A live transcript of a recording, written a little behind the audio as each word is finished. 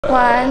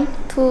1,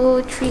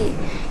 2, 3.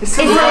 It's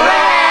a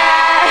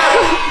wrap!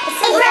 It's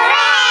a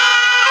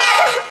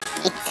wrap!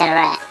 It's a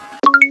wrap.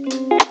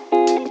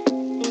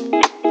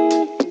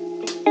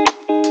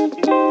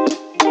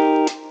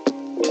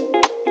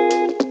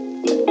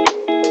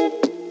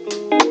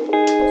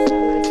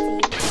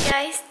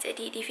 Guys,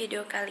 jadi di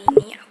video kali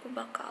ini aku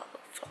bakal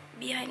vlog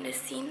behind the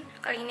scene.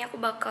 Kali ini aku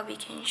bakal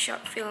bikin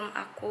short film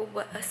aku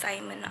buat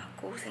assignment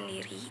aku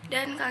sendiri.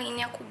 Dan kali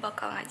ini aku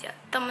bakal ngajak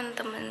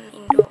temen-temen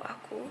Indo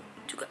aku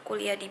juga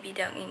kuliah di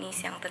bidang ini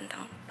yang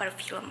tentang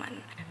perfilman.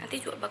 Nanti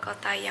juga bakal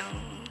tayang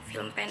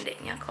film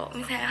pendeknya kalau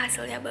misalnya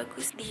hasilnya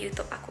bagus di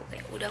YouTube aku.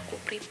 Kayak udah aku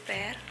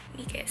prepare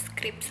ini kayak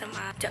skrip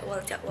sama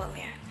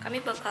jadwal-jadwalnya.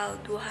 Kami bakal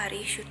 2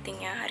 hari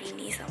syutingnya, hari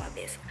ini sama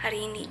besok. Hari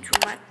ini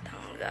Jumat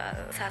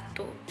tanggal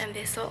 1 dan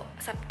besok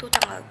Sabtu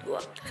tanggal 2.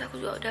 Terus aku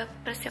juga udah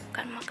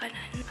persiapkan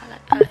makanan,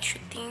 alat-alat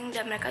syuting,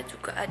 dan mereka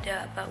juga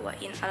ada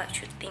bawain alat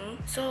syuting.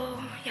 So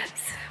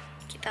yes,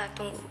 kita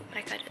tunggu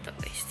mereka datang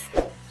guys.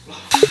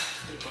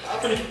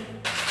 Apa nih?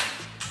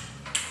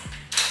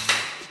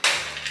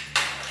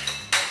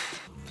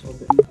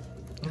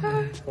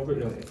 Sobek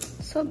dong.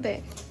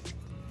 Sobek.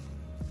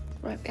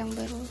 Wrap yang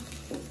baru.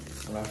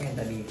 Kenapa yang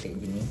tadi kayak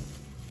gini?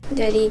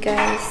 Jadi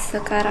guys,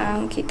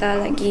 sekarang kita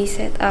lagi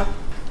setup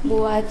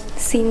buat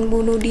scene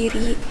bunuh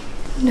diri.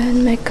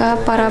 Dan mereka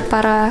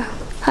para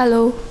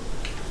halo.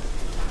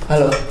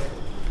 Halo.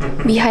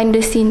 Behind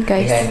the scene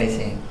guys. Behind the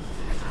scene.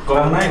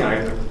 Kolam naik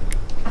nggak itu?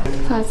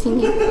 Saat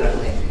sini.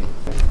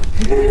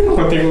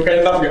 Mau tengok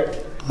kain lap gak?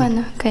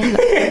 Mana kain lap?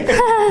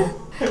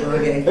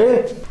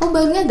 Oh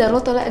barunya ada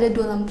loh, tolak ada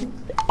 2 lampu.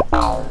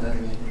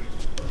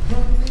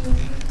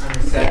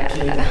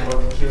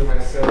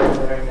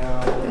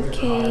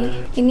 Oke,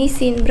 ini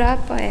scene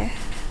berapa ya?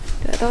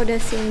 Gak tau udah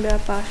scene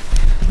berapa.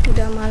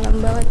 Udah malam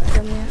banget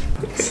jamnya.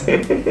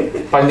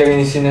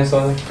 Panjang ini scene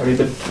soalnya kali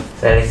itu.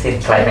 So this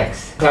is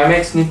climax.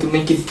 Climax need to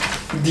make it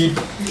deep,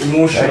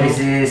 emotional.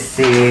 This is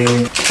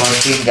scene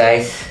 14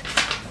 guys.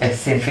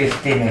 Scene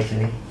 15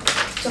 actually.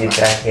 Scene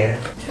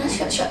terakhir.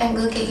 Karena shot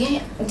angle kayak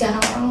gini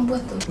jarang orang buat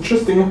tuh.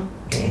 Interesting lah.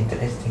 Okay,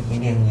 interesting.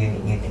 Ini yang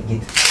unik-unik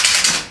gitu.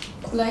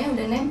 Gulanya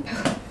udah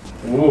nempel.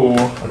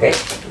 Oke.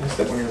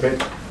 Step pakai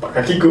baik. Pak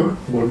kakiku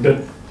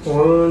bodoh.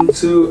 1,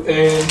 2,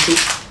 and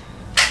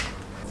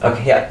 2.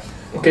 Okay, yeah.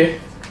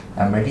 Okay.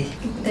 I'm ready.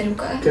 Udah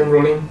buka kan? Cam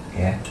rolling.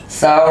 Yeah.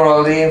 Sound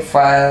rolling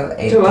file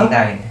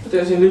 89.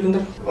 Kita sini dulu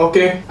bentar.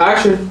 Okay,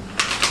 action.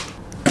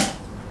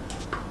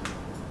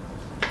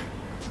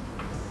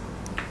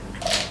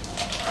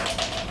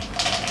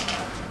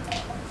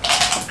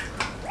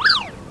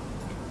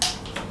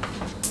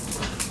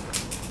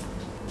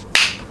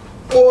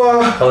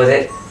 Wah, How was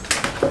it?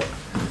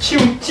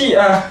 气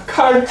啊，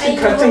看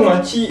正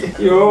啊气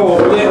，yo,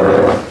 boleh.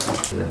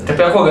 Tapi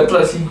aku agak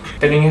telat sih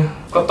tadinya.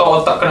 Kau tahu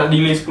otak kena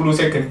delay 10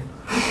 second.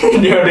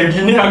 Dia udah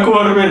gini, aku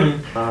baru ready.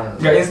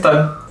 Gak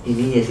instan.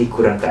 Ininya sih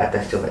kurang ke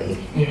atas, coba ini.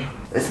 Yeah.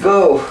 Let's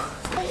go.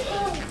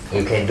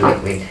 You can do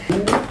it, Win.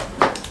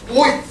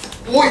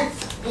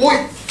 Woi.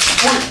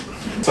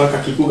 Soal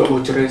kakiku gak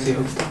bocor ya sih,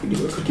 tapi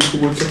juga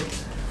kakiku bocor.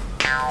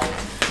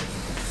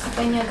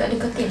 Apanya agak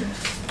deketin?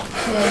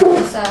 Biar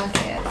bisa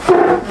kayak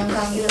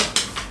ngangkang gitu.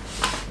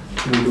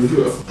 Bodoh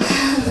juga.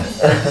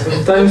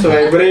 Sometimes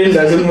my brain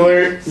doesn't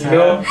work, you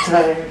know.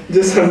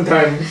 Just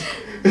sometimes.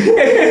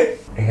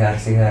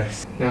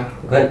 Rehearse. Nah,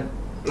 Good.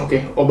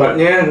 Oke,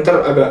 obatnya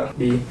ntar agak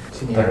di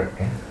sini.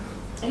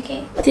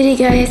 Oke. Jadi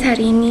guys,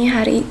 hari ini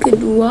hari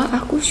kedua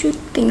aku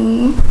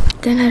syuting.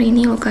 Dan hari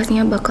ini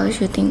lokasinya bakal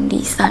syuting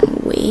di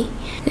Sunway.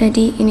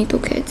 Jadi ini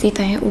tuh kayak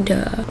ceritanya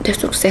udah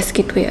sukses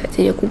gitu ya.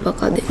 Jadi aku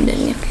bakal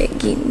dandannya kayak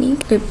gini,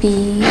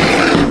 lebih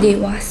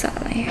dewasa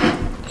lah ya.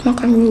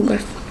 Makan dulu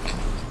guys.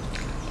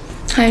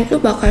 Hari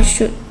itu bakal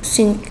shoot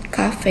scene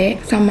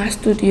cafe sama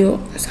studio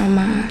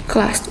sama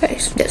kelas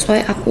guys. That's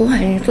why aku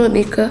hari itu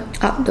lebih ke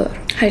outdoor.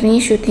 Hari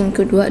ini syuting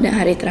kedua dan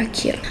hari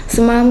terakhir.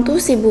 Semalam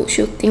tuh sibuk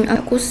syuting,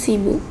 aku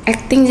sibuk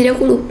acting jadi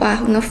aku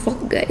lupa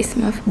nge-vlog guys.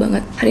 Maaf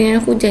banget. Hari ini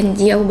aku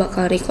janji aku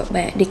bakal record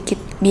banyak dikit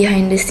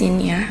behind the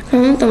scene ya.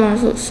 Kamu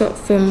termasuk short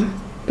film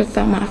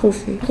pertama aku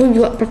sih. Aku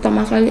juga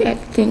pertama kali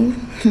acting.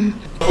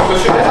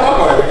 Photoshootnya sama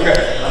kau ya? Enggak?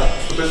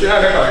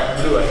 Photoshootnya ada kau ya?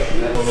 Berdua?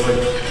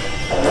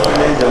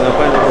 Jangan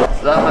apa ya?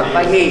 Selamat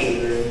pagi.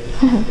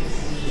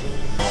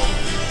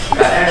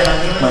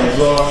 My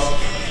God.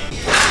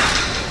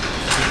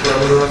 Kurang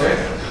berdua saya?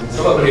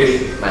 Coba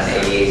berdiri. Mana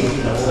ini?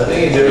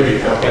 Ini jadi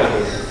oke lah.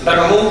 Ntar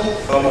kamu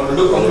kalau mau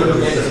duduk, kamu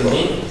duduknya di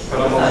sini.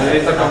 Kalau mau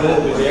berdiri, ntar kamu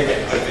berdirinya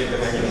kayak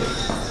gini.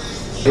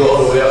 Go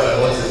all the way up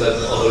at once, and then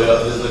all the way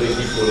up, just let it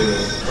keep falling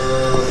in.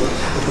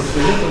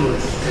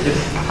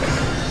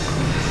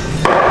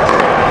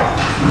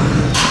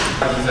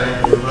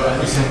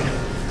 Bisa.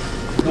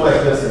 More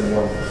like this in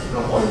one,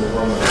 not on the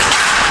one.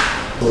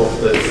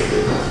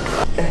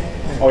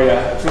 Oh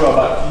yeah, true.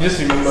 But just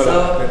remember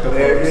So, that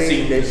we're the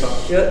doing the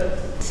shoot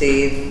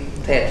scene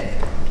 10.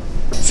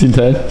 Scene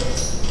 10?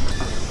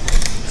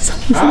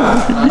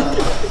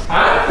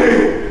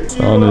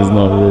 Sound is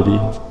not ready.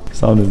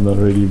 Sound is not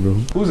ready, bro.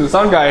 Who's the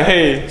sound guy?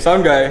 Hey,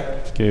 sound guy.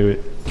 Okay,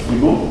 wait.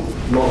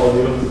 No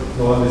audio,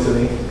 no one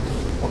listening.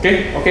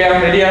 Okay, I'm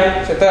ready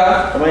ya. Settle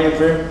ya. Come on, you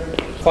frame.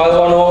 File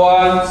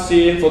 101,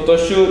 scene,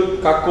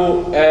 photoshoot,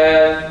 kaku,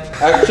 and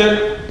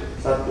action.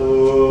 1,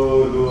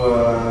 2,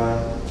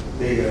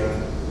 3.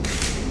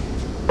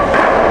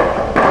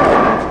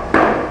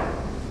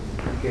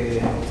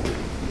 Okay.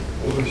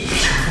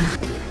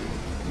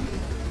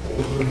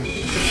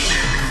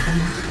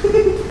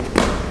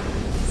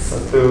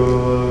 Satu,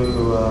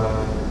 dua,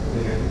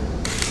 tiga.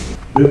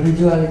 Belum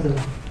dijual itu.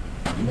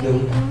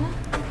 Belum.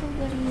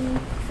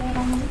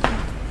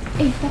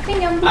 Tapi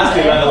nyambung.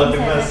 Asli lah kalau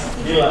timnas,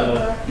 gila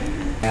loh.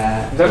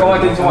 Ya. Bisa kau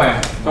matiin semua ya?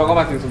 Coba kau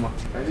matiin semua.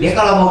 Dia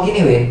kalau mau gini,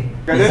 Win,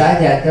 Gak bisa ada?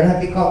 aja. Terus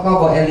nanti kok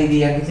bawa LED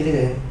yang kecil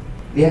itu.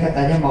 Dia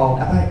katanya mau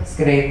apa?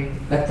 Screen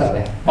laptop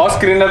ya? Oh,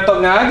 screen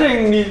laptopnya aja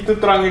yang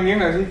diteranginnya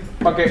nggak sih?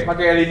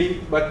 Pakai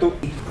LED batu.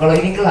 Kalau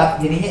ini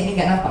gelap, jadinya ini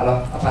nggak nampak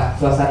loh. Apa?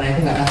 Suasana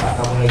itu nggak nampak.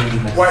 Kamu lagi di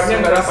mana? White-nya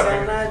nggak dapat.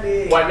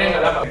 White-nya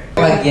nggak dapat.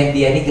 Bagian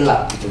dia ini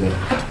gelap gitu kan.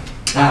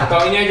 Nah,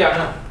 Atau ini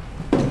aja.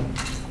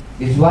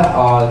 this one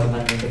all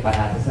cuman yang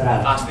depan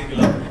terserah. Pasti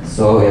gila.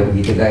 So ya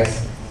begitu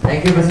guys.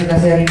 Thank you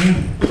presentasi hari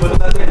ini.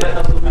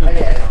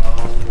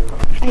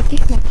 I give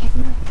my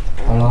camera.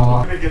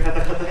 Kalau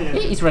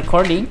It's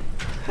recording.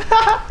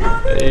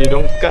 Eh,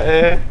 don't cut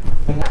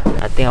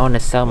I think I want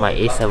to sell my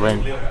A7.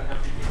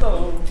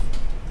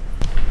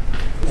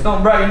 It's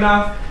not bright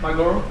enough, my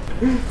girl.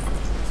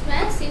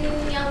 Sebenarnya scene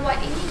yang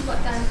white ini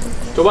buat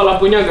transisi. Coba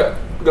lampunya agak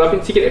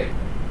gelapin sedikit ya.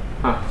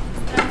 Hah.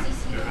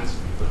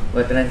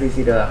 buat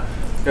transisi doang.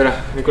 Yaudah,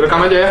 ini aku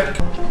rekam aja ya.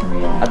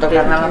 Atau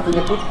karena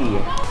lampunya putih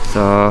ya?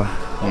 So,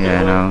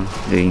 yeah, now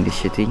doing the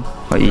shooting.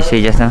 What you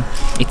say just now?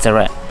 It's a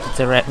wrap.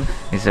 It's a wrap.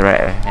 It's a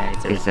wrap.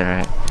 Yeah, It's a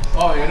wrap.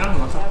 Oh, ya nah,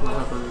 masak.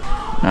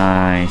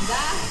 Nice.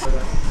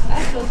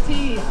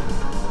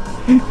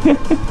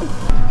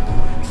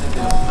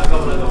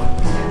 Atau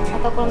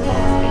kalau enggak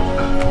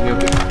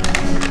Oke.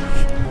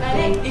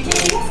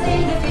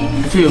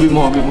 Cuy, lebih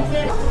mau.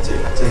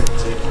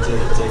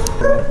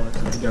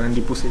 Jangan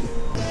dipus aja.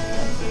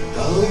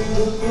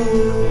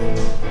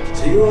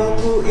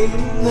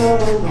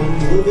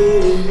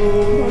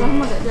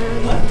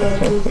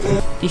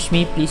 Teach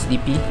me, please,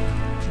 DP.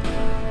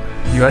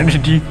 You want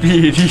the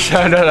DP? Di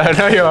sana lah.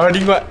 Now you're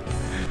holding what?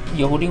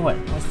 You're holding what?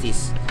 What's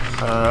this?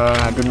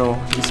 I don't know.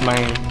 It's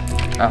my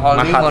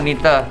Holding Mahat.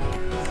 monitor.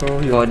 So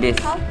For this.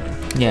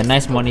 Yeah,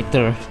 nice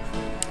monitor.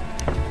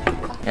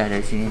 Ya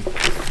dari sini.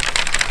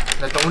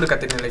 Laptopmu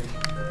dekatin lagi.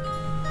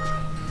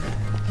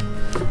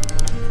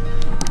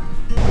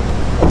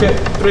 Okay,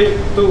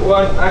 3, 2,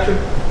 1, action.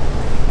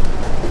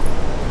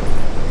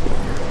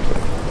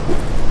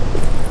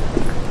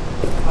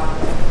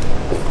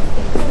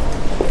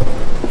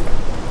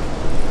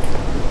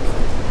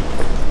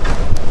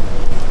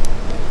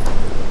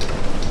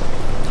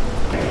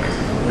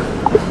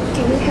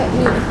 can you help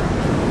me?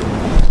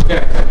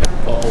 Okay.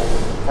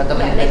 Satu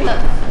menit lagi.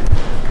 Laptop.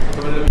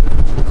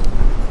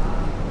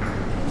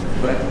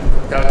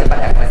 Terlalu cepat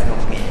ya masih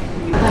ngomongnya.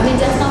 I mean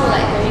just now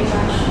like very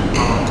rush.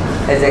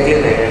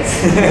 Exactly guys.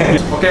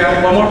 Okay,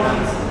 one more.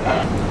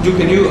 Ju,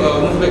 can you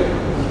move back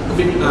a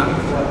bit?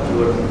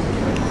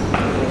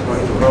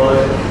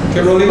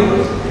 Okay, rolling.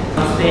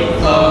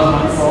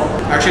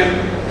 Action.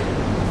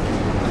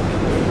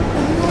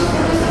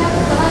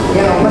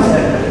 Ya kamu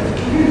masih.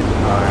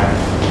 Alright.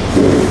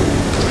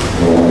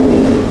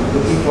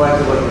 Looking forward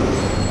to work.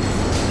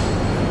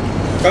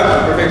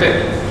 Cut. Perfect take.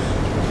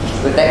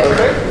 Good take,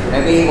 okay?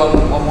 Maybe one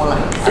more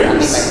line. I'll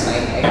be back.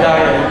 Ya.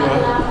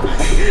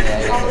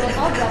 Kalau boleh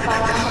tahu berapa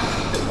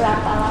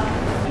lama?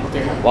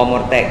 Okay. One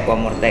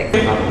more take.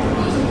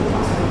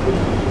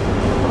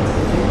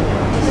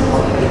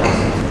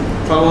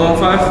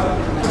 515.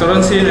 Turn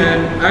scene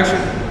and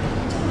action.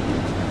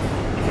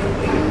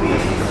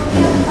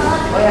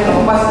 Oh ya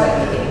kamu pas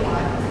lagi.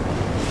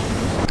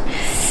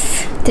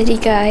 Jadi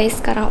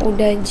guys, sekarang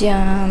udah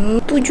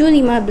jam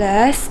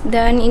 7.15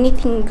 dan ini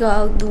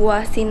tinggal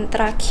 2 scene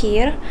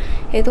terakhir,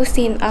 yaitu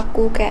scene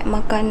aku kayak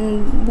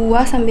makan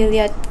buah sambil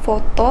lihat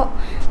foto,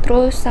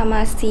 terus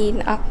sama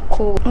scene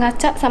aku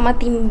ngaca sama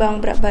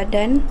timbang berat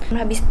badan.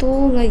 Habis itu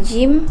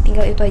nge-gym,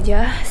 tinggal itu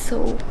aja.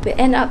 So we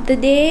end up the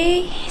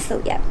day.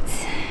 So yeah.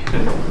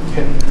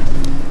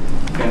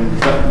 Can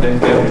cut then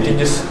can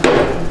Changes.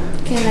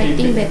 Okay,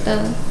 lighting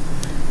better.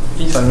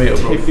 Sunway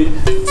approve.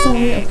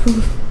 Sorry,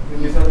 approve.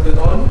 This one turn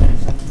on.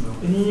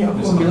 Ini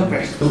aku ambil apa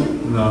ya?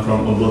 No,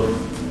 from above.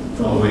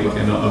 Oh wait,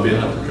 cannot. A bit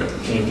hard to track.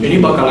 Ini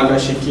bakal agak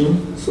shaking.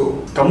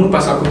 So, kamu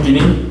pas aku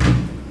gini,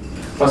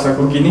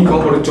 kamu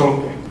baru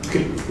colok.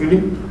 Okay, ready?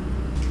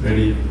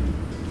 Ready.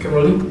 Okay,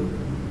 rolling.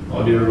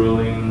 Audio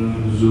rolling.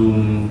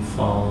 Zoom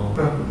file.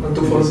 1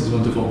 to 4. This is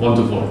 1 to 4. 1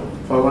 to 4.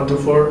 File 1 to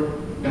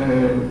 4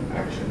 and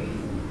action.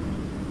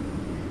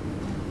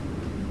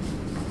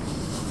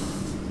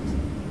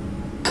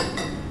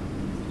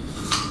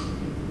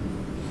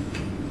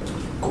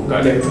 Kok nggak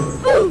ada itu?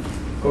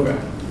 Kok nggak?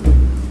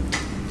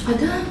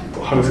 Ada?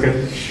 Kok harus kan?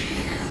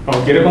 Oh,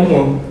 kira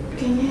kamu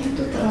Kayaknya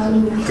itu terlalu.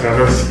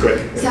 terlalu risiko ya?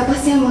 Siapa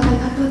sih yang makan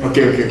apa?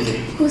 Oke.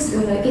 Who's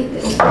gonna get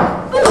it?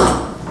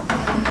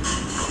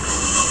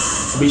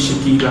 bit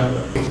shaky lah.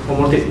 One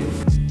more take.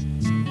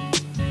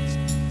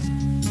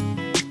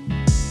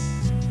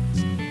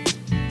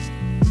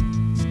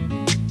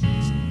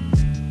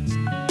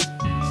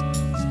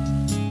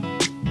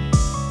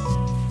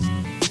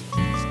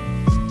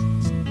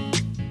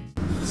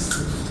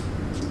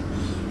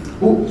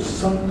 Oh,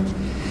 some.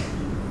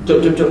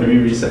 Jump.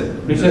 Maybe reset.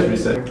 Reset.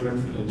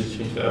 And just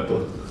change the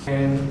apple.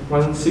 And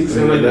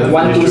 167.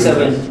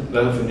 127.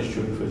 Let her finish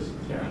chewing first.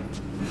 Yeah.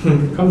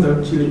 Calm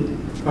down, chill it.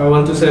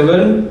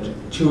 127.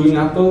 Chewing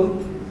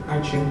apple.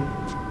 Action.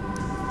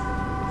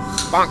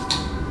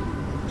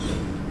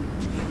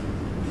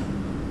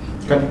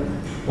 Cut.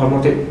 One more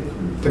take.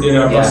 Tadi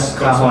ada Yeah, pas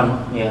cajon.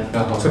 Yeah.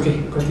 It's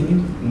okay.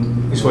 Continue.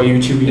 It's why you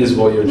chew it. Is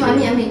what you're No, I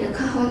chewing. mean the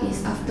cajon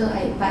is after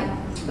I bite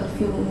a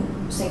few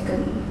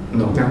seconds.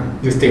 No. Yeah,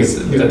 just take.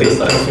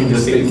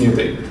 Just take new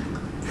take.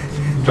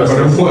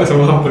 Kalau buat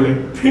sama apple.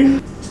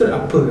 Is that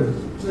apple?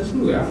 That's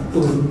not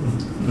apple.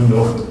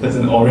 No, that's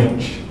an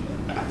orange.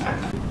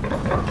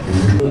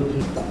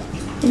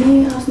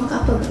 Ini harus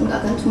makan apa? Enggak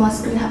kan cuma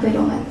screen HP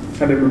dong kan?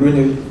 Ada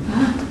dua-duanya.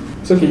 Hah?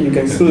 It's okay, you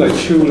can still like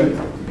chew like.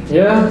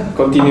 Yeah,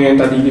 continue yang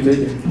tadi gitu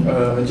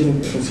aja.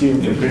 Jin, consume.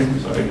 Okay,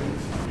 sorry.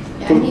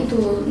 Yeah, I need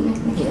to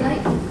make it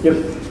light. Yep.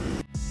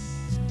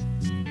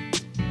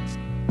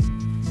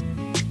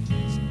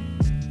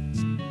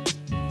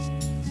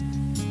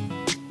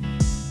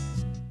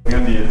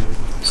 Dengan dia.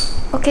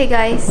 Okay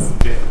guys,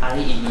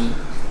 Hari ini.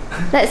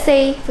 let's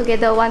say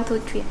together 1, 2,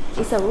 3.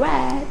 It's a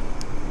rat.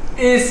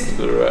 It's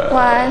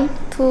 1,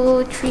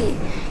 2, 3.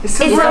 It's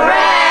It's a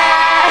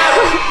rat.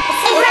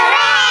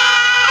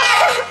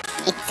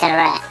 It's a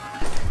wrap.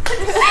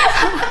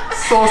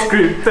 so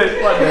scripted.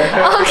 What the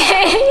hell?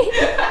 Okay.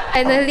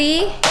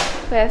 Finally,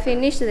 we have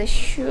finished the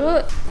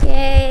shoot.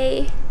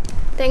 Yay!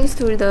 Thanks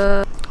to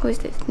the who is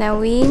this?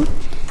 Nawin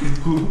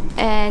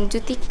and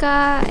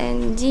Jutika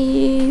and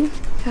Jin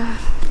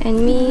and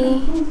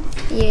me.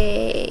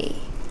 Yay!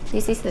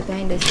 This is the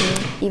behind the scene.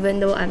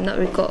 Even though I'm not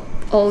record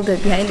all the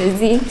behind the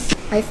scenes,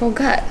 I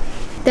forgot.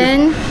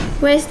 Then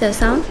where's the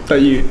sound? Tak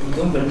you.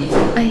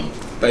 Ay,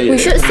 Tak we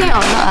should say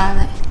or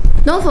not? Like,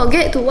 don't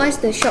forget to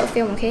watch the short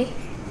film, okay?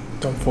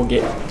 Don't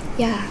forget.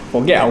 Yeah.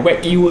 Forget I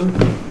whack you.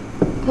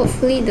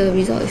 Hopefully the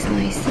result is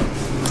nice.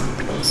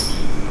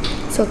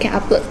 So can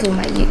upload to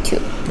my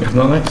YouTube. If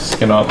not nice,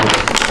 cannot upload.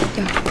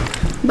 Yeah.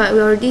 But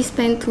we already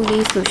spent 2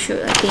 days to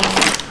shoot. I think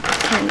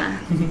can lah.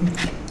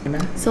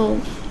 So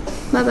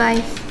bye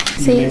bye.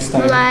 See you next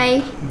time.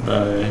 Bye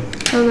Bye. bye.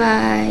 Bye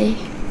bye.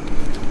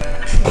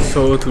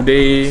 So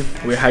today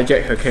we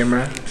hijacked her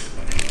camera,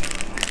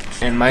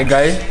 and my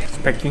guy is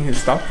packing his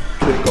stuff.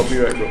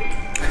 Copyright, bro.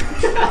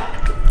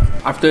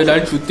 After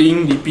done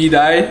shooting, DP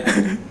die,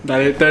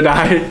 director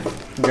die,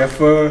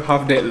 gaffer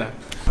half dead lah.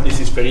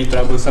 This is very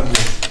troublesome.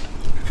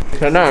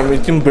 Right now I'm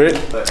eating bread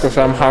because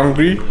I'm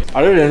hungry.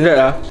 Other than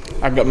that,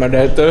 I got my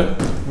director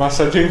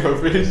massaging her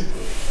face.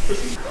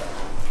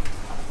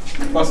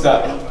 What's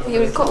that?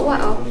 You record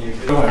what?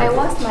 I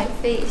wash my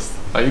face.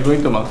 Are you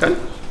going to makan?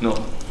 No.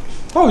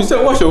 How is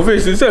that wash your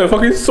face? Is that a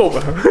fucking soap?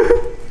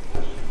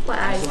 What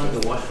are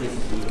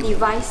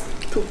device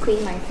to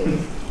clean my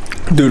face?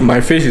 Dude, my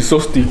face is so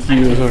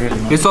sticky also.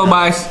 That's all,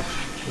 guys.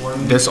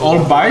 That's all,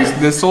 guys.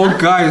 That's all,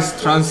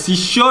 guys.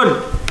 Transition.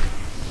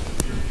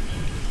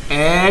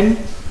 And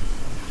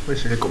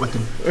where's the record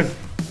button?